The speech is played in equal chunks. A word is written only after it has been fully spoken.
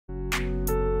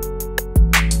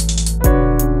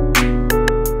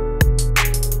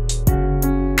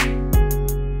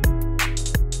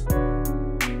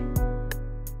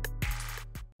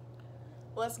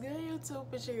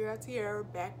it's your girl Tiara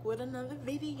back with another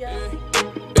video.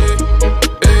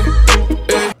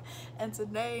 And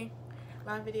today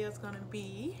my video is going to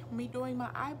be me doing my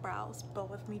eyebrows,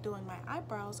 but with me doing my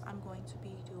eyebrows I'm going to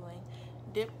be doing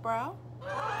Dipbrow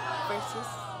versus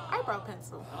eyebrow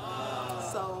pencil.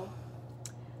 So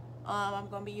I'm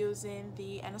going to be using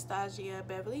the Anastasia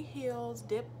Beverly Hills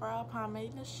Dipbrow pomade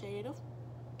in the shade of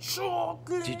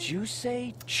chocolate. Did you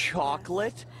say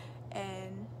chocolate? Yes.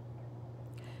 And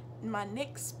my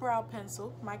NYX brow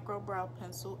pencil, micro brow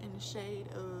pencil in the shade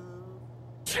of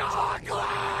chocolate.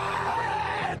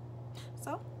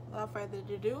 So without further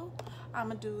ado, I'm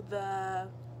gonna do the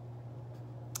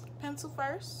pencil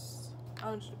first. I'm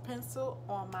gonna do the pencil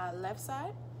on my left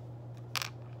side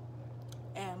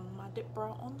and my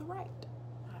Dipbrow on the right.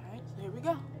 Alright, so here we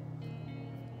go.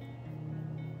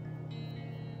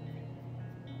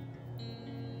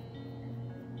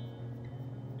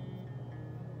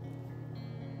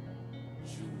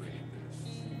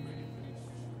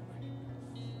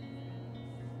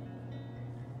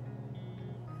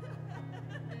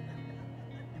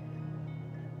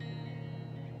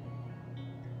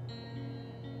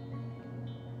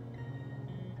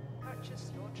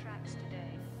 Purchase your tracks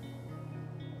today.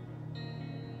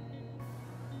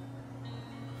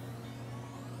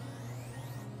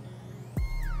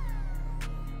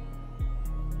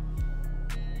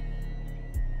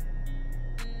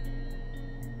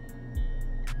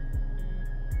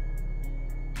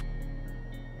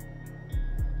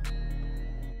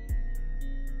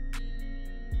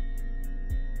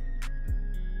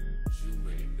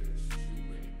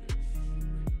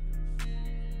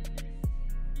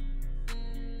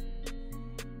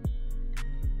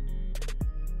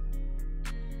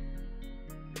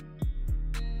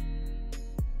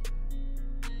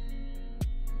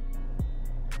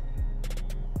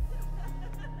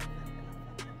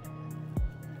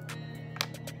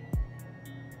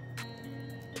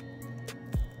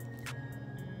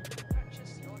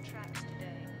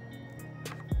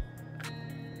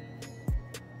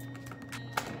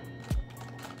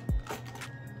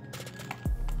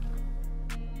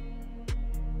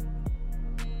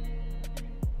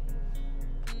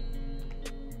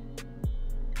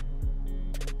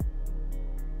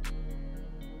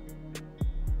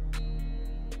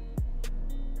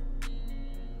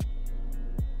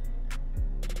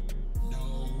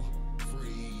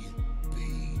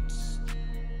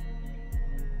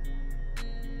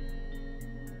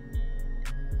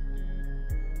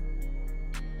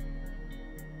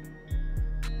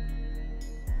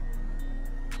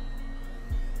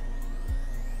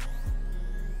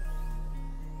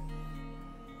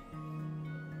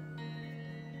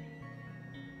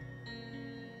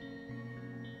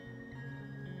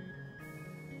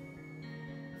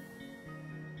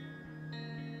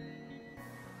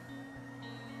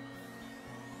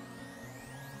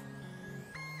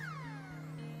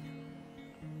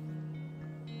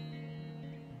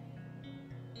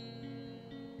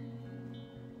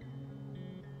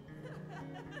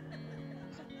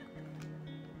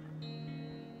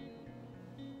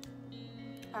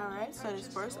 Alright, so this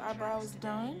first eyebrow is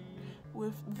done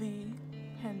with the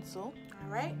pencil.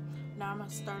 Alright, now I'm going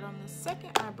to start on the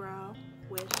second eyebrow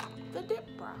with the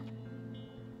Dipbrow.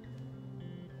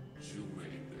 You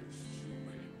made this, you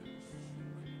made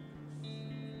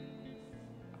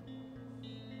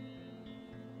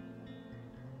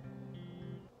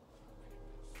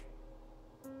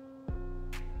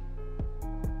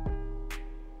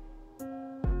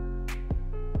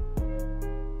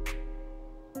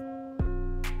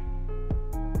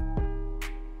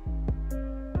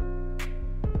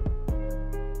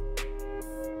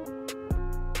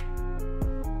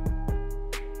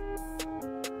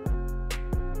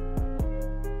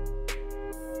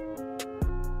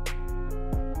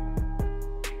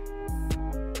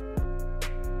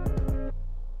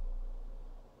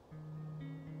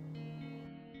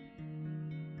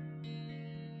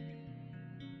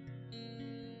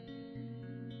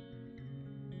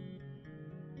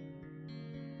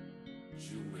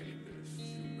this,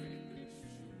 you made this.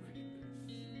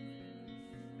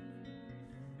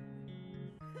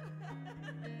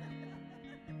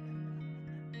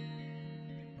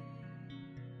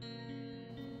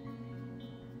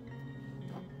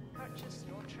 Purchase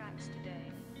your tracks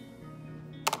today.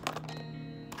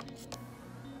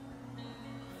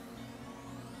 You made this,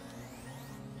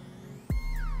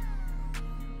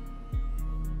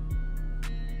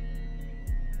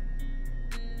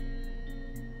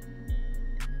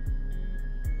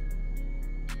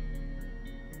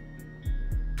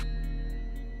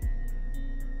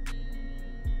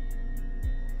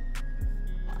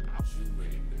 you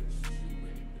made this,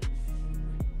 you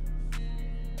made this.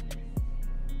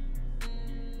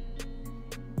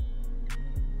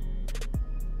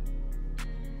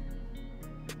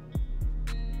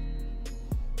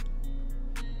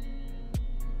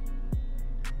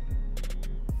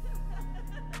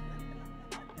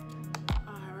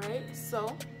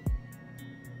 So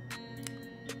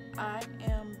I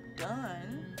am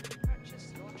done,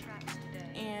 Purchase your tracks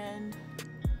today. and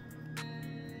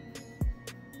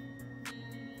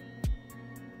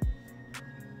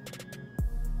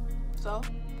so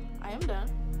I am done.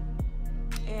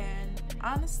 And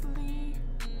honestly,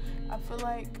 I feel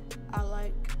like I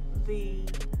like the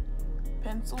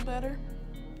pencil better.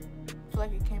 I feel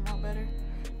like it came out better,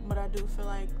 but I do feel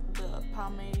like the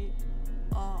pomade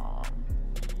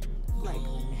like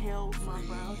held my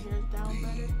brow hairs down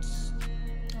better,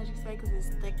 as you say, because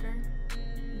it's thicker.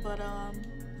 But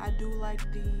I do like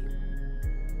the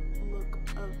look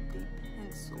of the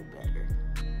pencil better.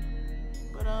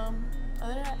 But other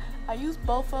than that, I use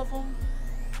both of them,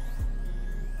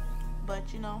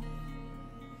 but you know,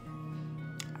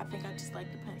 I think I just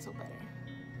like the pencil better.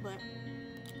 But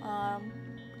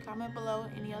comment below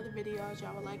any other videos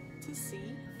y'all would like to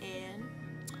see, and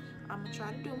I'm gonna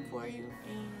try to do them for you.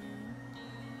 And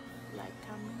like,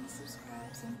 comment, and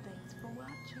subscribe, and thanks for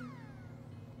watching.